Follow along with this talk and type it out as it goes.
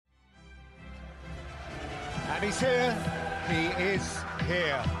And he's here. He is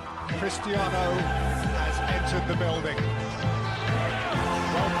here. Cristiano has entered the building.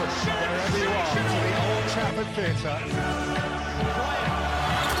 Welcome, wherever you are, to the Old Trafford Theatre.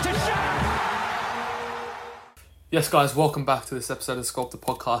 Yes, guys, welcome back to this episode of Sculpt the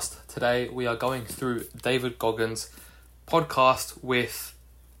Podcast. Today we are going through David Goggins' podcast with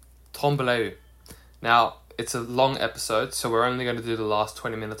Tom Bellew. Now, it's a long episode, so we're only going to do the last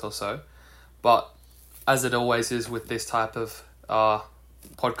 20 minutes or so. But as it always is with this type of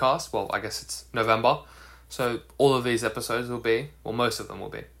podcast, well, I guess it's November. So all of these episodes will be, well, most of them will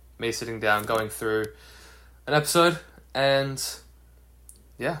be, me sitting down, going through an episode, and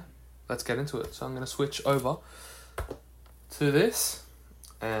yeah, let's get into it. So I'm going to switch over to this,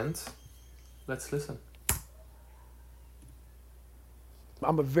 and let's listen.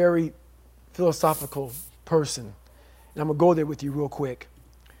 I'm a very philosophical person, and I'm going to go there with you real quick.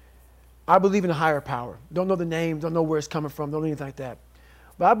 I believe in a higher power. Don't know the name, don't know where it's coming from, don't know anything like that.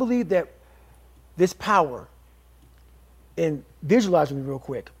 But I believe that this power, and visualize with me real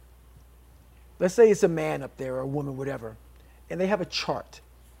quick. Let's say it's a man up there or a woman, whatever, and they have a chart.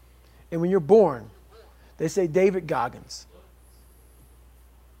 And when you're born, they say David Goggins,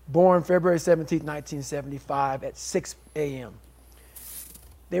 born February 17th, 1975 at 6 a.m.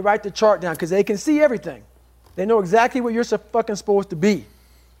 They write the chart down because they can see everything. They know exactly what you're fucking supposed to be.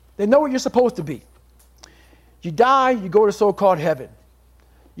 They know what you're supposed to be. You die, you go to so-called heaven.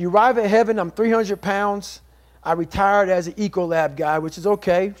 You arrive at heaven, I'm 300 pounds. I retired as an Ecolab guy, which is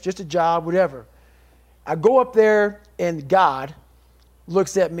okay. It's just a job, whatever. I go up there and God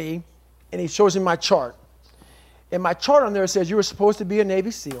looks at me and he shows me my chart. And my chart on there says you were supposed to be a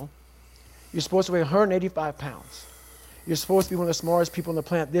Navy SEAL. You're supposed to weigh 185 pounds. You're supposed to be one of the smartest people on the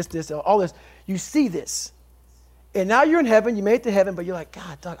planet, this, all this. You see this. And now you're in heaven, you made it to heaven, but you're like,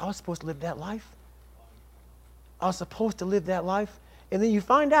 God, Doug, I was supposed to live that life. I was supposed to live that life. And then you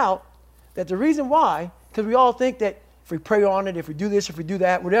find out that the reason why, because we all think that if we pray on it, if we do this, if we do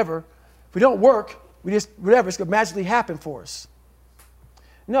that, whatever, if we don't work, we just, whatever, it's going to magically happen for us.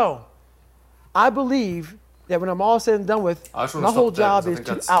 No. I believe that when I'm all said and done with, my whole job is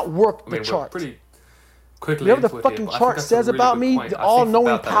to outwork the chart. Pretty quickly whatever the fucking chart says about me, the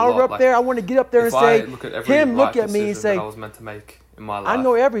all-knowing power up there, I want to get up there and say, him look at me and say, I was meant to make in my life, I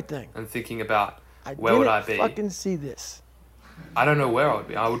know everything. And thinking about where would I be? I didn't fucking see this. I don't know where I would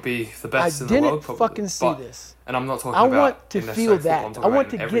be. I would be the best in the world, probably. I didn't fucking see this. And I'm not talking I about... want to feel that. I want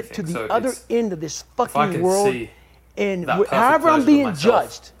to get to the other end of this fucking world. And however I'm being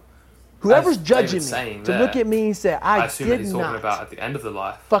judged, whoever's judging me, to look at me and say, I did not about at the end of the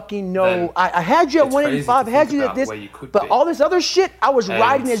life, fucking know. I had you at 185, I had you at this, but all this other shit, I was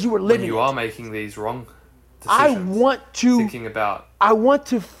riding as you were living. You are making these wrong decisions. I want to thinking about. I want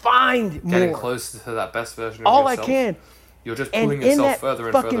to find more. Getting closer to that best version of all yourself. I can. You're just pulling yourself further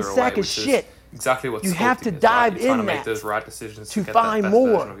and further away, sack of shit. Exactly what you have to dive in to make those right decisions to get find that best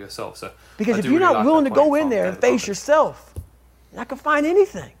more. Version of yourself. So because if you're not willing to go in there and face yourself, you're not gonna find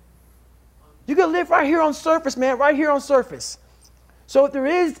anything. You can live right here on surface, man, right here on surface. So if there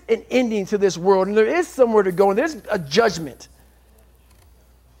is an ending to this world and there is somewhere to go and there's a judgment,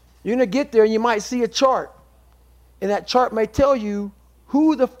 you're gonna get there and you might see a chart, and that chart may tell you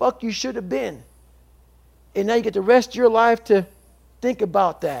who the fuck you should have been. And now you get the rest of your life to think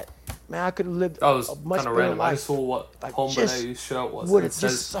about that. Man, I could have lived a much better life. I saw what Tom Bellew's shirt was. Would have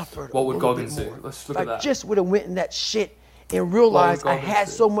just suffered. What would Goggins do? Let's look at that. I just would have went in that shit and realized I had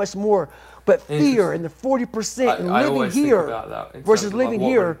so much more. But fear and the 40% and living here versus living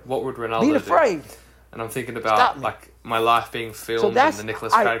here, what would Ronaldo being afraid. Do? And I'm thinking about like my life being filmed in the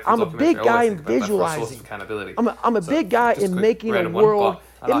Nicholas Craig I'm a big guy in visualizing. I'm a big guy in making a world.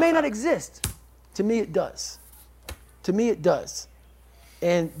 It may not exist. To me, it does. To me, it does.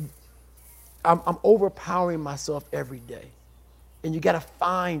 And I'm overpowering myself every day. And you got to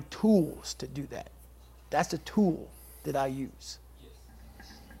find tools to do that. That's the tool that I use.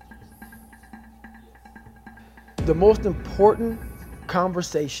 The most important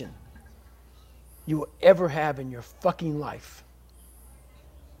conversation you will ever have in your fucking life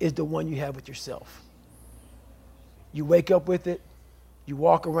is the one you have with yourself. You wake up with it, you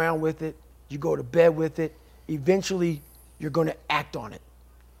walk around with it, you go to bed with it. Eventually, you're going to act on it,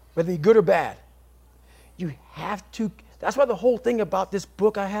 whether you're good or bad. You have to. That's why the whole thing about this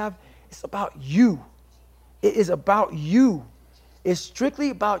book I have, it's about you. It is about you. It's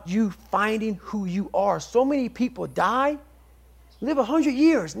strictly about you finding who you are. So many people die, live 100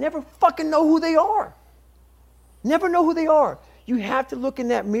 years, never fucking know who they are. Never know who they are. You have to look in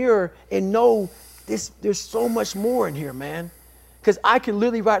that mirror and know there's so much more in here, man. Because I could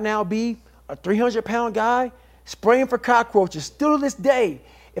literally right now be a 300-pound guy spraying for cockroaches. Still to this day,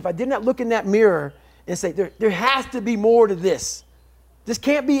 if I did not look in that mirror and say, there has to be more to this. This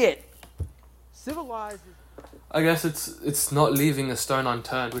can't be it. Civilized. I guess it's not leaving a stone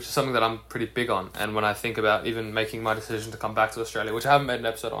unturned, which is something that I'm pretty big on. And when I think about even making my decision to come back to Australia, which I haven't made an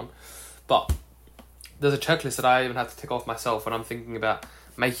episode on, but there's a checklist that I even have to tick off myself when I'm thinking about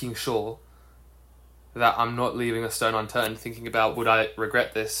making sure that I'm not leaving a stone unturned, thinking about would I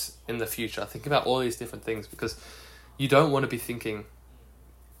regret this in the future, thinking about all these different things, because you don't want to be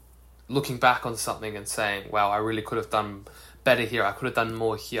looking back on something and saying, wow, I really could have done better here, I could have done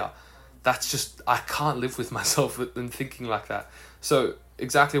more here. That's just, I can't live with myself in thinking like that. So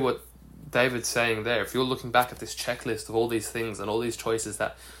exactly what David's saying there, if you're looking back at this checklist of all these things and all these choices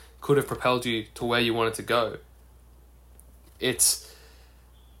that could have propelled you to where you wanted to go, it's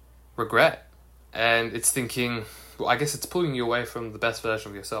regret. And it's thinking, well, I guess it's pulling you away from the best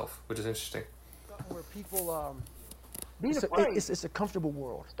version of yourself, which is interesting. Where people, it's a comfortable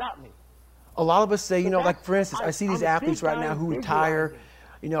world. Stop me. A lot of us say, like for instance, I see these athletes right now who retire.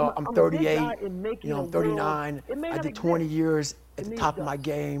 I'm 38, I'm 39. I did 20 years at the top of my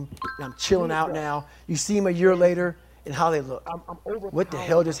game, and I'm chilling out now. You see them a year later and how they look. What the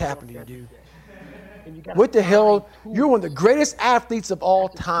hell just happened to you, dude? What the hell? You're one of the greatest athletes of all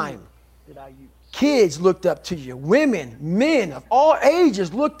time. Kids looked up to you. Women, men of all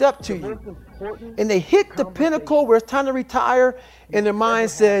ages looked up to you. And they hit the pinnacle where it's time to retire, and their mind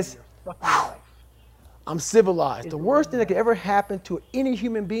says, I'm civilized. The worst thing that could ever happen to any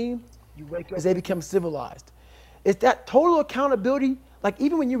human being is they become civilized. It's that total accountability. Like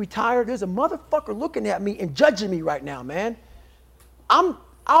even when you retire, there's a motherfucker looking at me and judging me right now, man.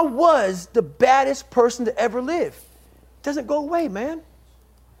 I was the baddest person to ever live. It doesn't go away, man.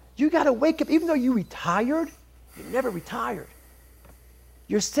 You got to wake up. Even though you retired, you never retired.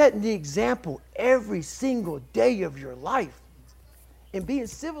 You're setting the example every single day of your life. And being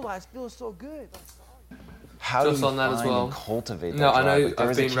civilized feels so good. How do you on that find as well. and cultivate that No, I know drive? Like, there I've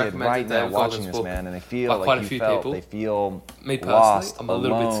was a been kid recommended right now David watching Goggins' this, book man, and they by feel quite like a you few felt people. they feel Me personally, lost, I'm a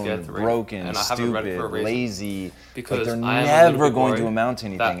little bit alone, scared to read, broken, and I haven't read it for a stupid, reason. lazy. Because like they're I am a little never bit going to worried amount to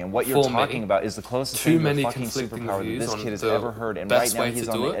that anything. And what you're for me, talking about is the closest too thing to many a fucking conflicting superpower that views this on kid has the ever heard. And best right now way he's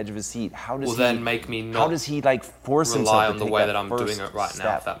to on do the it edge of his seat. How does will he? then make me How not does he like force rely himself on to the take way that I'm first doing it right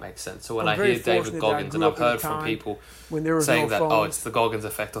now, step? if that makes sense. So when I'm I very hear David fortunate that I Goggins, grew and I've up in a heard from time people when there was saying no that, phones, oh, it's the Goggins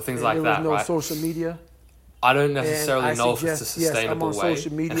effect or things and like there that, was no right? social media. I don't And necessarily I know if it's a suggest, yes, I'm on sustainable way.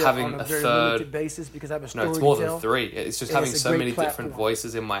 social media And having on a a very third, limited basis because I have a story no, it's more to than tell. three. It's just And having it's a so great many different platform.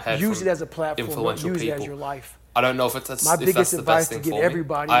 voices in my head Use from it as a platform. influential Don't use people. it as your life. I don't know if it's My if biggest that's the advice best to thing get for me.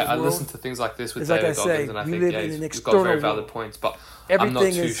 everybody in the I world listen to things like this with is like David I say, Goggins, and I you think live yeah, in an he's got external very valid world. points, but I'm not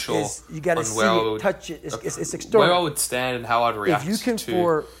Everything too sure is you got to on see where I it, would, touch it. It's external. where I would stand and how I'd react If you can, to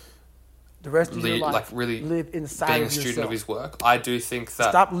for the rest of your life, like really live inside being a of student yourself. of his work. I do think that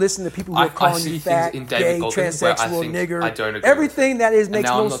Stop listening to people who are I calling see you things fat, in David gay, Goggins where I transsexual, think nigger. I don't agree Everything that is and makes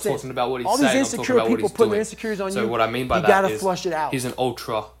now no I'm not sense. talking about what he's All saying, these I'm insecure talking about what people he's putting doing. their insecurities on so you. what I mean by you that gotta is flush it out. he's an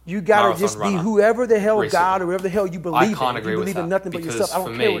ultra You gotta marathon just be runner. whoever the hell recently. God or whatever the hell you believe in. can't If agree you with believe in that nothing but because yourself. I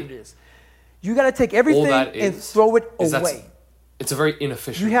don't for care me, what it is. You gotta take everything that and is throw it is away. it's a very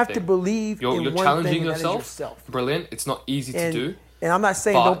inefficient You have thing. to believe you're in one challenging thing, and that is yourself. yourself. Brilliant. It's not easy to do. And I'm not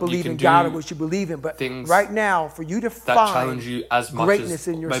saying but don't you believe can in God or do what you believe in, but things right now, for you to that find challenge you as much greatness as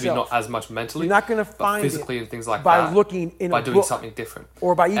in yourself, maybe not as much mentally, you're not going to but find physically it and things like by that, looking in by a doing book something different,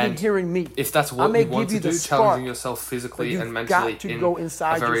 or by even and hearing me. if that's I what may you want give to you do, the spark, challenging yourself but physically you've and mentally got to in go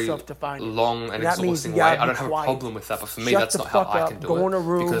inside a very yourself to find it. long and that means exhausting you way, gotta I be don't have a quiet. problem with that. But for me, Shut that's the not how fuck I up, can do go it in a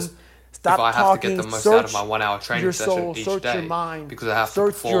room, because stop if I have talking, to get the most search out of my 1 hour training your session soul, each search day your mind, because I have to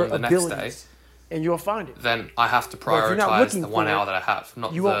search your perform the next day, abilities, and you'll find it. then I have to But if you're not prioritize looking the 1 for it, hour that I have,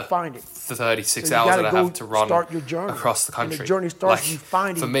 not you the won't find it. 36 So you hours gotta that I go have to run start your journey. across the country. And the journey starts Like, you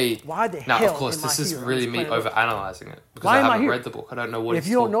finding for me, why the now, hell of course, am this I is here on really this me planet Earth? over-analyzing it because Why I am I haven't here? read the book. I don't know what If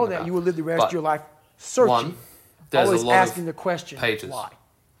he's you don't know talking that, about. you will live the rest But of your life searching, one, there's always a lot asking of the question, pages. why?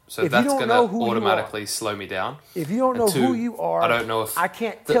 So If you that's don't going know to who you automatically slow me down. If you don't know And two, who you are, I don't know if I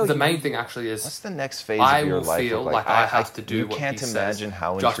can't tell the you main who thing you are. actually is What's the next phase I of your will life feel look like I have to do you what can't he imagine says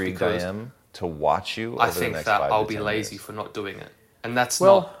how just intrigued I because am to watch you over I the think next that 5 I'll to be 10 lazy years. for not doing it. And that's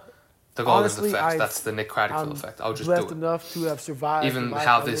Well, not the Goggins honestly, effect. That's the Nick Craddock I'm effect. I'll just blessed do it. enough to have survived Even the life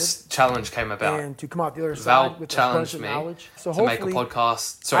how I this lived challenge came about. and to come out the other Val side with a bunch challenged of me knowledge. So to make a hopefully,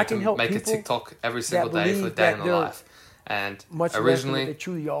 podcast, sorry, I can to help make a people TikTok every single that day for a believe day that in the they're life. And much less than what originally, they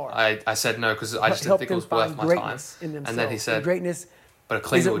truly are. I said no because I just didn't Help think it them was worth find my time. greatness in themselves. And then he said, And greatness but a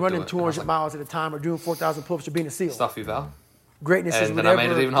clean isn't would do running it. And I was 200 like, miles at a time or doing 4,000 pull-ups or being a SEAL. stuff you, Val. Greatness is And then I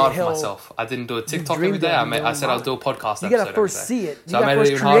whatever made it even the harder for hell myself. I didn't do a TikTok every dreamed day. of in your I said I'll mind. do a podcast You episode gotta every first day. see it. You So I gotta made it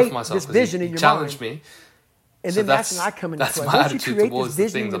first even harder for create myself this because vision he in your challenged mind. me And So then that's when I come into that's play. my Once you attitude create towards this the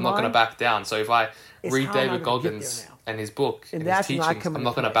vision in things. your I'm not going to mind, back down. So if I it's read how am I David gonna get Goggins there now? and his book And and that's his when I teachings, come I'm into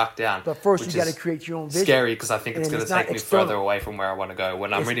not going to play. back down. But first, which you got to is create your own vision. scary because I think it's And going it's to not take me external. further away from where I want to go.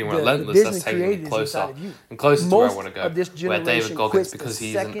 When I'm It's reading the Relentless, vision that's taking me created is closer inside of you. and closer to where I Most want to go. of this Where David generation Goggins, quits because the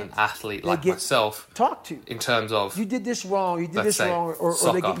he's an second athlete they like get myself, talked to. in terms of You did this wrong. You did let's this say, wrong, or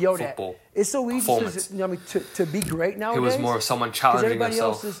soccer, they get yelled football, at. It's so easy performance. to be great nowadays. it was more of someone 'cause challenging everybody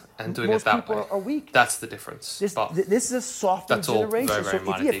themselves else is- and doing it most that people way. are weak. That's the difference. This But this is a softer that's all generation. very, very so if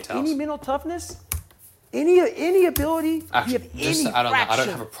minor you have details. any mental toughness, any ability, actually, you have any just to add on that, I don't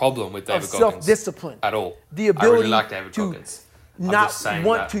have a problem with David of Goggins self-discipline at all. The I ability really like David to Goggins. I'm not just saying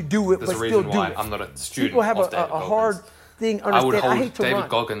want that to do it, there's but a reason still do why it. I'm not a student People have of David a Goggins. hard thing. I would Understand. hold I hate to David run.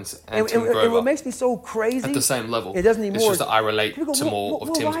 Goggins and And Tim what Grover makes me so crazy at the same level. It doesn't It's anymore. just that I relate People go, to more well, of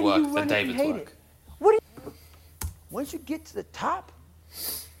why Tim's do you work run than if you David's hate work. it? What do you, once you get to the top,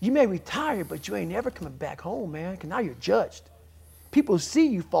 you may retire, but you ain't never coming back home, man, because now you're judged. People see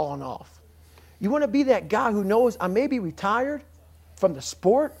you falling off. You want to be that guy who knows I may be retired from the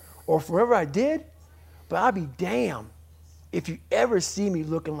sport or forever I did, but I'll be damned if you ever see me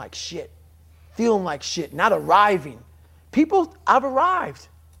looking like shit, feeling like shit, not arriving. People, I've arrived.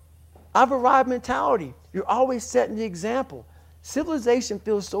 I've arrived mentality. You're always setting the example. Civilization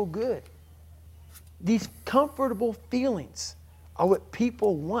feels so good. These comfortable feelings are what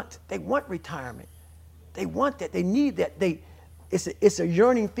people want. They want retirement. They want that. They need that. It's a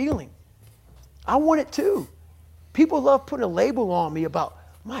yearning feeling. I want it too. People love putting a label on me about,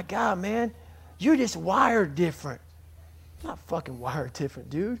 my God, man, you're just wired different. I'm not fucking wired different,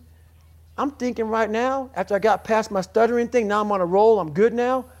 dude. I'm thinking right now, after I got past my stuttering thing, now I'm on a roll, I'm good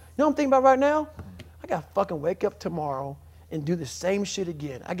now. You know what I'm thinking about right now? I gotta fucking wake up tomorrow and do the same shit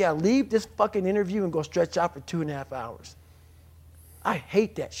again. I gotta leave this fucking interview and go stretch out for 2.5 hours. I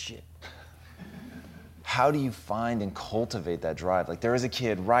hate that shit. How do you find and cultivate that drive? Like, there is a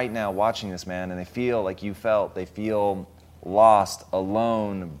kid right now watching this, man, and they feel like you felt. They feel lost,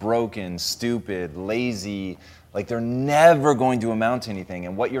 alone, broken, stupid, lazy, like they're never going to amount to anything.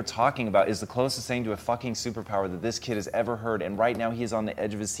 And what you're talking about is the closest thing to a fucking superpower that this kid has ever heard. And right now he is on the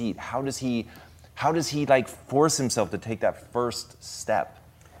edge of his seat. How does he like force himself to take that first step?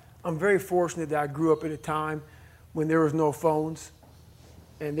 I'm very fortunate that I grew up at a time when there was no phones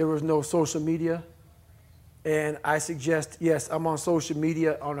and there was no social media. And I suggest, yes, I'm on social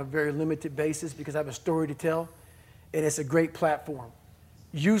media on a very limited basis because I have a story to tell, and it's a great platform.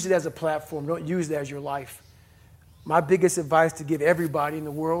 Use it as a platform. Don't use it as your life. My biggest advice to give everybody in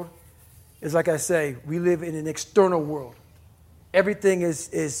the world is, like I say, we live in an external world. Everything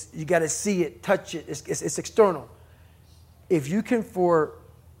is you got to see it, touch it. It's external. If you can, for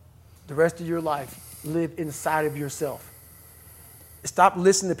the rest of your life, live inside of yourself. Stop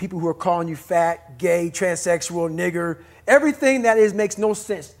listening to people who are calling you fat, gay, transsexual, nigger. Everything that is makes no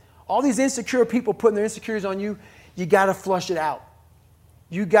sense. All these insecure people putting their insecurities on you, you got to flush it out.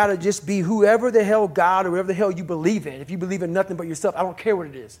 You got to just be whoever the hell God or whatever the hell you believe in. If you believe in nothing but yourself, I don't care what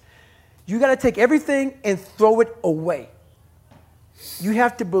it is. You got to take everything and throw it away. You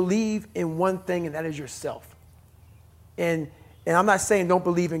have to believe in one thing, and that is yourself. And I'm not saying don't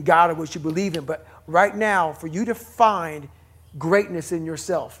believe in God or what you believe in, but right now, for you to find greatness in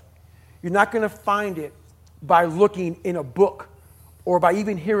yourself, you're not going to find it by looking in a book or by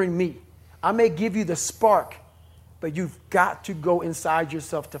even hearing me. I may give you the spark, but you've got to go inside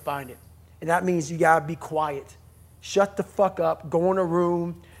yourself to find it. And that means you got to be quiet. Shut the fuck up. Go in a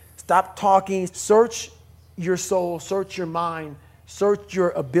room. Stop talking. Search your soul. Search your mind. Search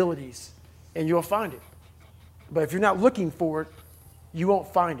your abilities. And you'll find it. But if you're not looking for it, you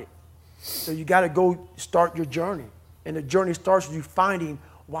won't find it. So you got to go start your journey. And the journey starts with you finding,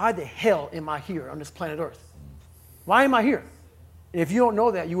 why the hell am I here on this planet Earth? Why am I here? And if you don't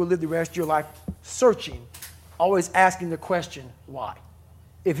know that, you will live the rest of your life searching, always asking the question, why?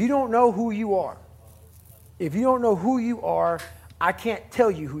 If you don't know who you are, I can't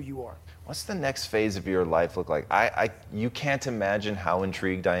tell you who you are. What's the next phase of your life look like? You can't imagine how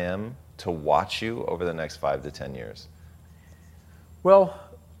intrigued I am to watch you over the next 5 to 10 years. Well,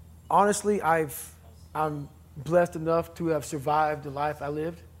 honestly, I'm blessed enough to have survived the life I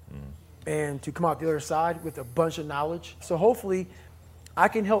lived and to come out the other side with a bunch of knowledge. So hopefully I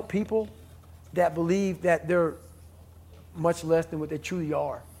can help people that believe that they're much less than what they truly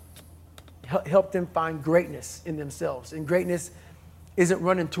are. Help them find greatness in themselves. And greatness isn't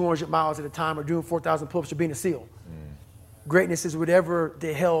running 200 miles at a time or doing 4,000 pull-ups or being a SEAL. Greatness is whatever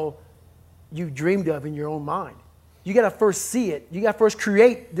the hell you dreamed of in your own mind. You got to first see it. You got to first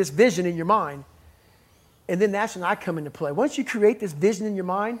create this vision in your mind. And then that's when I come into play. Once you create this vision in your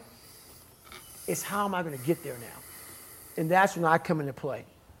mind, It's how am I going to get there now? And that's when I come into play.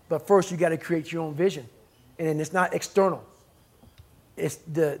 But first, you got to create your own vision. And it's not external. It's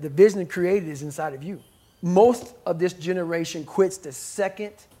the vision created is inside of you. Most of this generation quits the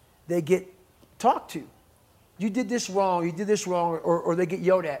second they get talked to. You did this wrong, or they get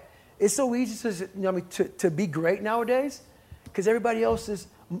yelled at. It's so easy to be great nowadays because everybody else is,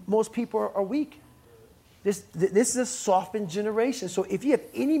 most people are weak. This is a softened generation. So if you have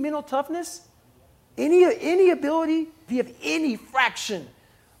any mental toughness, any ability, if you have any fraction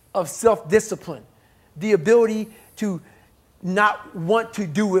of self-discipline, the ability to not want to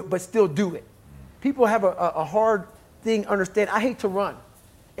do it but still do it. People have a hard thing to understand. I hate to run.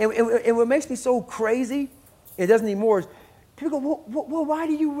 And what makes me so crazy, it doesn't anymore, is people go, well, why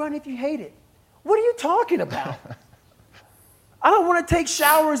do you run if you hate it? What are you talking about? I don't want to take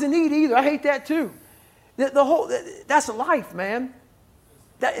showers and eat either. I hate that too. That's life, man.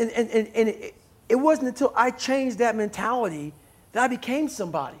 It wasn't until I changed that mentality that I became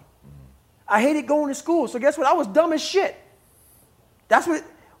somebody. I hated going to school. So guess what? I was dumb as shit. That's what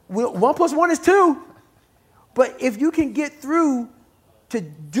 1 + 1 is 2. But if you can get through to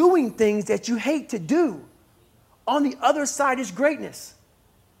doing things that you hate to do, on the other side is greatness.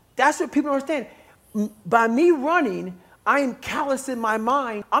 That's what people don't understand. By me running, I am callous in my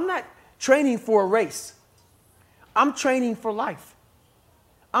mind. I'm not training for a race. I'm training for life.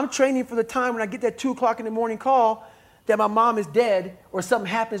 I'm training for the time when I get that 2 o'clock in the morning call that my mom is dead or something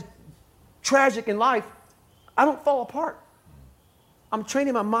happens tragic in life. I don't fall apart. I'm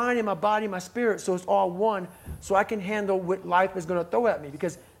training my mind and my body and my spirit so it's all one so I can handle what life is going to throw at me.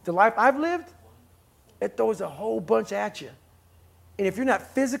 Because the life I've lived, it throws a whole bunch at you. And if you're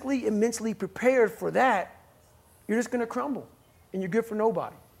not physically and mentally prepared for that, you're just going to crumble. And you're good for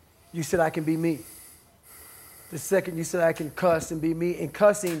nobody. You said I can be me. The second you said I can cuss and be me. And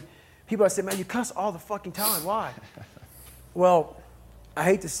cussing, people say, man, you cuss all the fucking time. Why? Well, I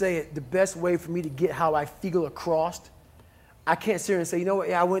hate to say it, the best way for me to get how I feel across, I can't sit here and say, you know what,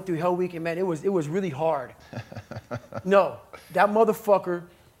 yeah, I went through Hell Week and man, it was really hard. No, that motherfucker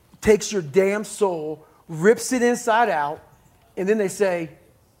takes your damn soul, rips it inside out, and then they say,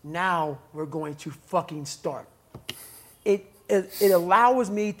 now we're going to fucking start. It allows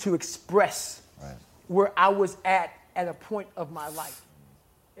me to express where I was at a point of my life.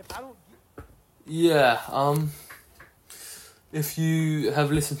 If I don't... Yeah, if you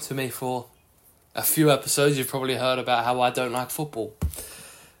have listened to me for a few episodes, you've probably heard about how I don't like football.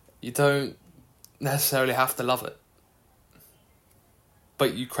 You don't necessarily have to love it,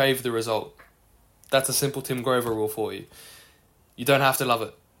 but you crave the result. That's a simple Tim Grover rule for you. You don't have to love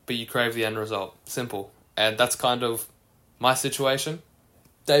it, but you crave the end result. Simple. And that's kind of my situation.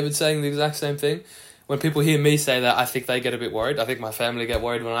 David's saying the exact same thing. When people hear me say that, I think they get a bit worried. I think my family get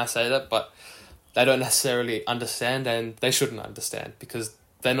worried when I say that, but they don't necessarily understand, and they shouldn't understand because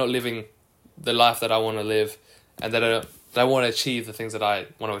they're not living the life that I want to live, and they want to achieve the things that I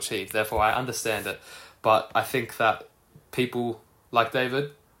want to achieve. Therefore, I understand it. But I think that people like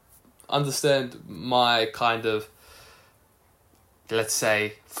David understand my kind of, let's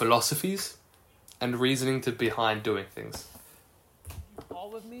say, philosophies and reasoning behind doing things.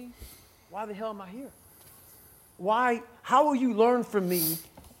 All of me? Why the hell am I here? Why? How will you learn from me?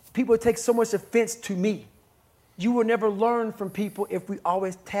 People take so much offense to me. You will never learn from people if we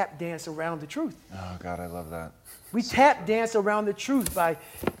always tap dance around the truth. Oh, God, I love that. We tap dance around the truth by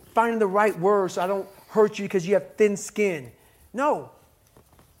finding the right words so I don't hurt you because you have thin skin. No.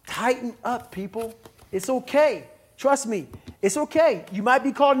 Tighten up, people. It's okay. Trust me. It's okay. You might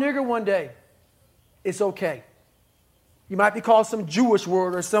be called nigger one day. It's okay. You might be called some Jewish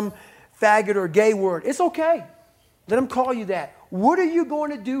word or some faggot or gay word. It's okay. Let them call you that. What are you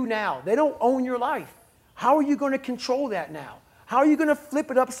going to do now? They don't own your life. How are you going to control that now? How are you going to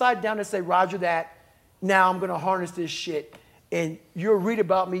flip it upside down and say, Roger that, now I'm going to harness this shit, and you'll read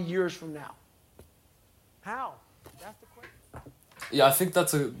about me years from now? How? That's the question. Yeah, I think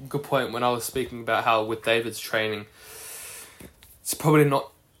that's a good point when I was speaking about how with David's training, it's probably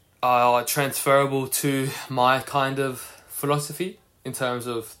not transferable to my kind of philosophy in terms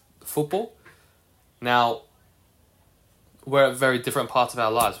of football. Now, we're at very different parts of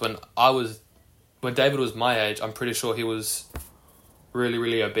our lives. When David was my age, I'm pretty sure he was really,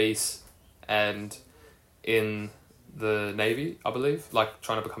 really obese and in the Navy, I believe, like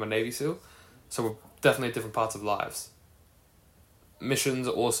trying to become a Navy SEAL. So we're definitely different parts of lives. Missions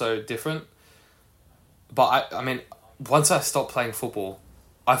are also different. But I mean, once I stopped playing football,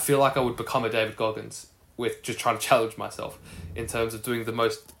 I feel like I would become a David Goggins with just trying to challenge myself in terms of doing the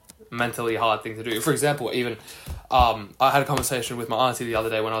most mentally hard thing to do. For example, even I had a conversation with my auntie the other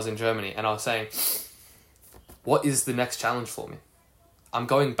day when I was in Germany, and I was saying, what is the next challenge for me? I'm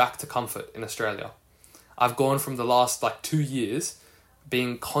going back to comfort in Australia. I've gone from the last 2 years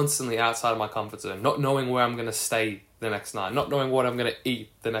being constantly outside of my comfort zone, not knowing where I'm going to stay the next night, not knowing what I'm going to eat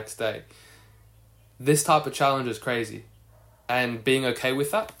the next day. This type of challenge is crazy. And being okay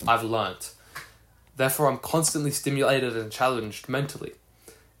with that, I've learnt. Therefore, I'm constantly stimulated and challenged mentally.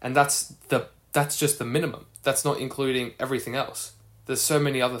 And that's just the minimum. That's not including everything else. There's so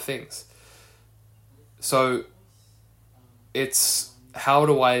many other things. So it's, how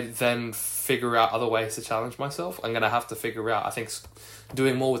do I then figure out other ways to challenge myself? I'm going to have to figure out, I think,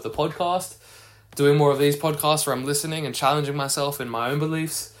 doing more with the podcast, doing more of these podcasts where I'm listening and challenging myself in my own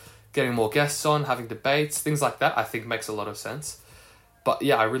beliefs, getting more guests on, having debates, things like that, I think makes a lot of sense. But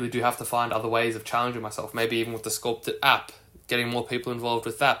yeah, I really do have to find other ways of challenging myself, maybe even with the Sculpted app, getting more people involved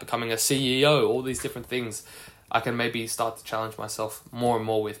with that, becoming a CEO, all these different things I can maybe start to challenge myself more and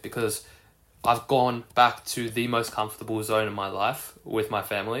more with, because I've gone back to the most comfortable zone in my life with my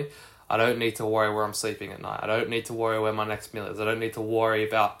family. I don't need to worry where I'm sleeping at night. I don't need to worry where my next meal is. I don't need to worry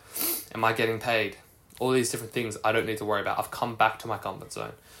about, am I getting paid? All these different things I don't need to worry about. I've come back to my comfort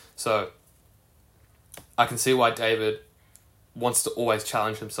zone. So I can see why David wants to always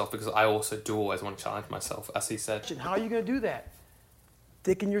challenge himself, because I also do always want to challenge myself, as he said. How are you going to do that?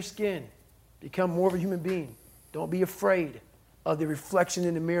 Thicken your skin. Become more of a human being. Don't be afraid of the reflection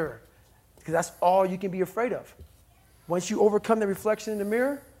in the mirror, because that's all you can be afraid of. Once you overcome the reflection in the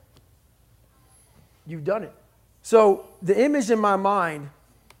mirror, you've done it. So the image in my mind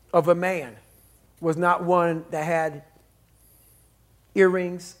of a man was not one that had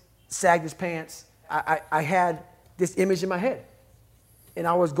earrings, sagged his pants. I had this image in my head, and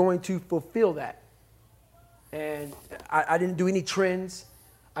I was going to fulfill that. And I didn't do any trends.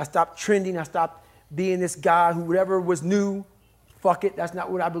 I stopped trending. I stopped being this guy who whatever was new, fuck it, that's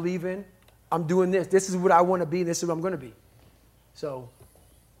not what I believe in. I'm doing this. This is what I want to be. This is what I'm going to be. So.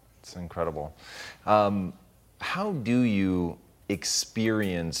 It's incredible. How do you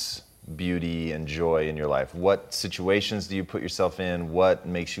experience beauty and joy in your life? What situations do you put yourself in? What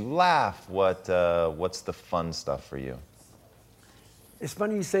makes you laugh? What's the fun stuff for you? It's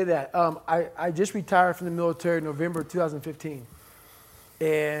funny you say that. I just retired from the military in November 2015.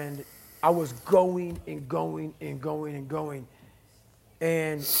 And I was going and going and going and going.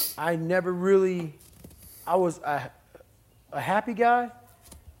 And I never really, I was a happy guy,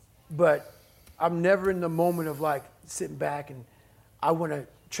 but I'm never in the moment of sitting back and I want to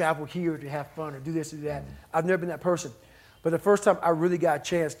travel here to have fun or do this or do that. I've never been that person. But the first time I really got a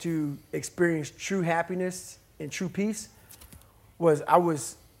chance to experience true happiness and true peace was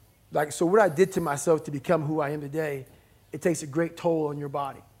so what I did to myself to become who I am today, it takes a great toll on your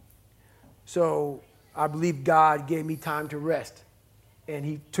body. So I believe God gave me time to rest, and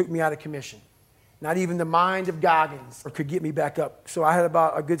he took me out of commission. Not even the mind of Goggins could get me back up. So I had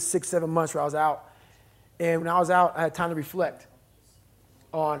about a good 6-7 months where I was out. And when I was out, I had time to reflect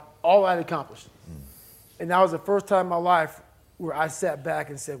on all I had accomplished. And that was the first time in my life where I sat back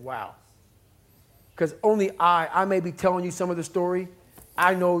and said, wow. Because only I may be telling you some of the story.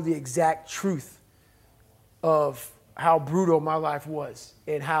 I know the exact truth of how brutal my life was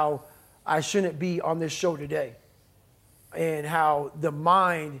and how I shouldn't be on this show today, and how the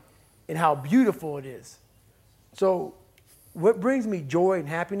mind and how beautiful it is. So what brings me joy and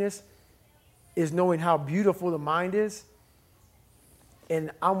happiness is knowing how beautiful the mind is.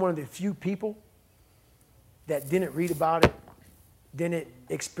 And I'm one of the few people that didn't read about it, didn't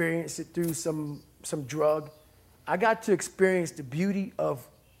experience it through some drug. I got to experience the beauty of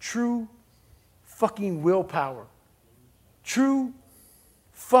true fucking willpower. True,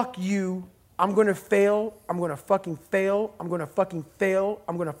 fuck you, I'm going to fail, I'm going to fucking fail, I'm going to fucking fail,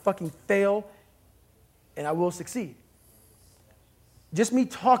 I'm going to fucking fail, and I will succeed. Just me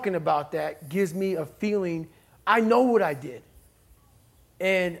talking about that gives me a feeling, I know what I did.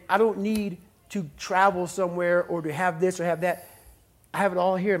 And I don't need to travel somewhere or to have this or have that. I have it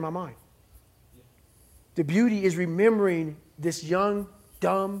all here in my mind. The beauty is remembering this young,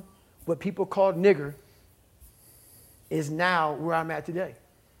 dumb, what people call nigger, is now where I'm at today.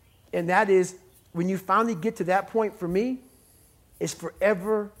 And that is, when you finally get to that point for me, it's for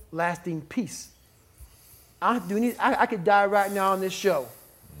everlasting peace. I could die right now on this show,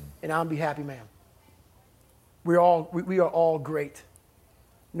 and I'll be happy, man. We are all great.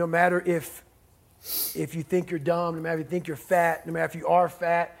 No matter if you think you're dumb, no matter if you think you're fat, no matter if you are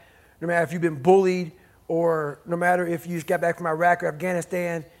fat, no matter if you've been bullied, or no matter if you just got back from Iraq or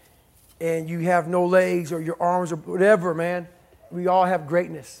Afghanistan and you have no legs or your arms or whatever, man. We all have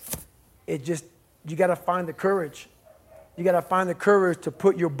greatness. It just you got to find the courage. You got to find the courage to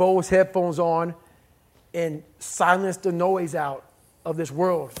put your Bose headphones on and silence the noise out of this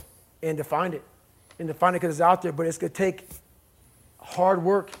world and to find it. And to find it because it's out there. But it's going to take hard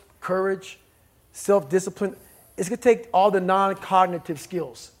work, courage, self-discipline. It's going to take all the non-cognitive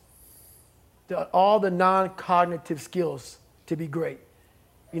skills. All the non-cognitive skills to be great.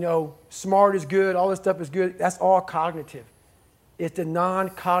 You know, smart is good, all this stuff is good. That's all cognitive. It's the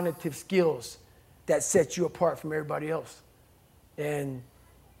non-cognitive skills that set you apart from everybody else. And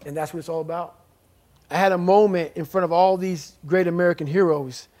that's what it's all about. I had a moment in front of all these great American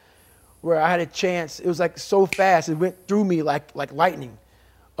heroes where I had a chance. It was like so fast. It went through me like lightning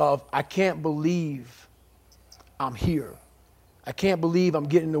of, I can't believe I'm here. I can't believe I'm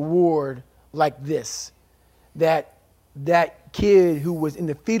getting an award like this. That kid who was in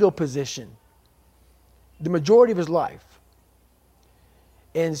the fetal position the majority of his life.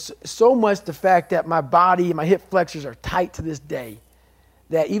 And so much the fact that my body and my hip flexors are tight to this day,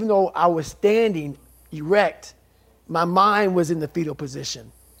 that even though I was standing erect, my mind was in the fetal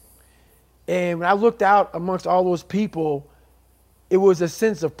position. And when I looked out amongst all those people, it was a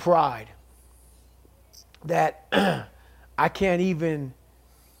sense of pride that I can't even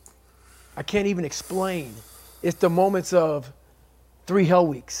explain. It's the moments of 3 hell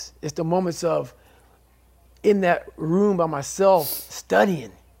weeks. It's the moments of in that room by myself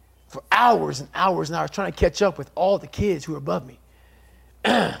studying for hours and hours and hours, trying to catch up with all the kids who are above me.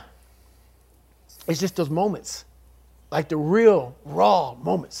 It's just those moments, like the real raw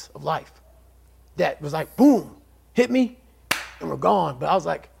moments of life that was like, boom, hit me and we're gone. But I was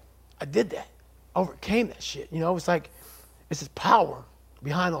like, I did that. I overcame that shit. You know, it's like, it's this power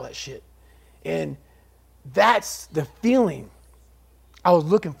behind all that shit. And that's the feeling I was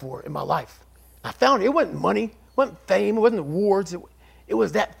looking for in my life. I found it. It wasn't money, it wasn't fame, it wasn't awards. It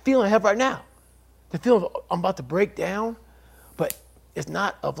was that feeling I have right now. The feeling of I'm about to break down, but it's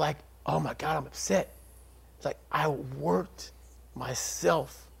not of like, oh my God, I'm upset. It's like I worked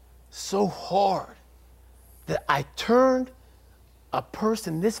myself so hard that I turned a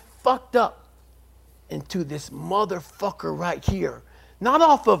person this fucked up into this motherfucker right here. Not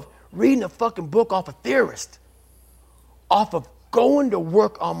off of reading a fucking book off a theorist, off of going to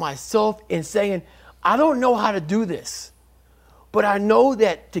work on myself and saying, I don't know how to do this, but I know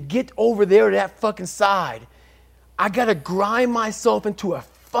that to get over there to that fucking side, I gotta grind myself into a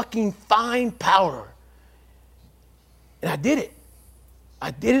fucking fine powder. And I did it.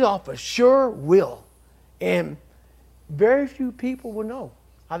 I did it off of sure will. And very few people will know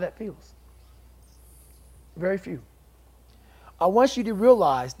how that feels. Very few. I want you to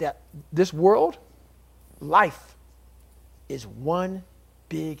realize that this world, life, is one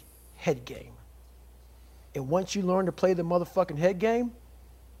big head game. And once you learn to play the motherfucking head game,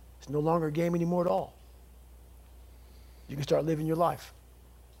 it's no longer a game anymore at all. You can start living your life.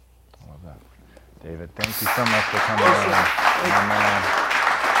 I love that. David, thank you so much for coming on. My man.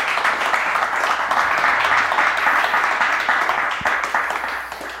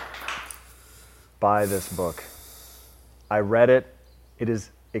 Buy this book. I read it. It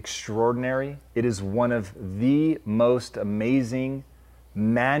is extraordinary. It is one of the most amazing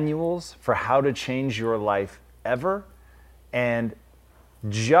manuals for how to change your life ever. And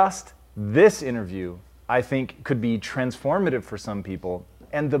just this interview, I think, could be transformative for some people.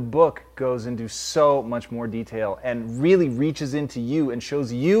 And the book goes into so much more detail and really reaches into you and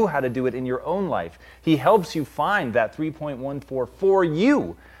shows you how to do it in your own life. He helps you find that 3.14 for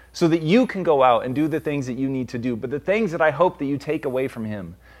you, so that you can go out and do the things that you need to do. But the things that I hope that you take away from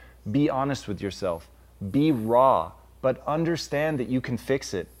him, be honest with yourself, be raw, but understand that you can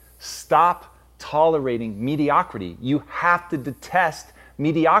fix it. Stop tolerating mediocrity. You have to detest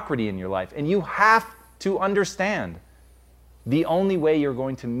mediocrity in your life, and you have to understand the only way you're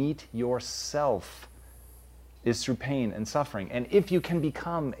going to meet yourself is through pain and suffering. And if you can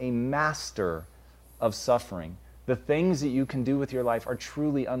become a master of suffering, the things that you can do with your life are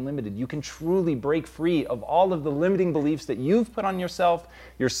truly unlimited. You can truly break free of all of the limiting beliefs that you've put on yourself,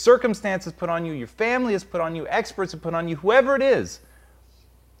 your circumstances put on you, your family has put on you, experts have put on you, whoever it is.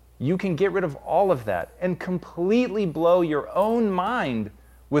 You can get rid of all of that and completely blow your own mind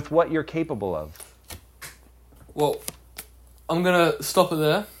with what you're capable of. Well, I'm going to stop it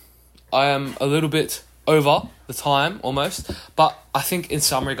there. I am a little bit over the time, almost. But I think, in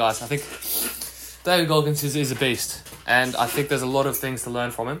summary, guys, I think David Goggins is a beast. And I think there's a lot of things to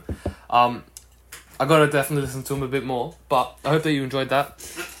learn from him. I got to definitely listen to him a bit more. But I hope that you enjoyed that.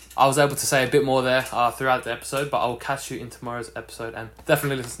 I was able to say a bit more there throughout the episode. But I will catch you in tomorrow's episode. And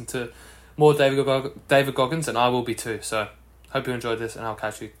definitely listen to more David Goggins. And I will be too. So hope you enjoyed this. And I'll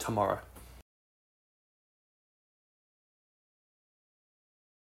catch you tomorrow.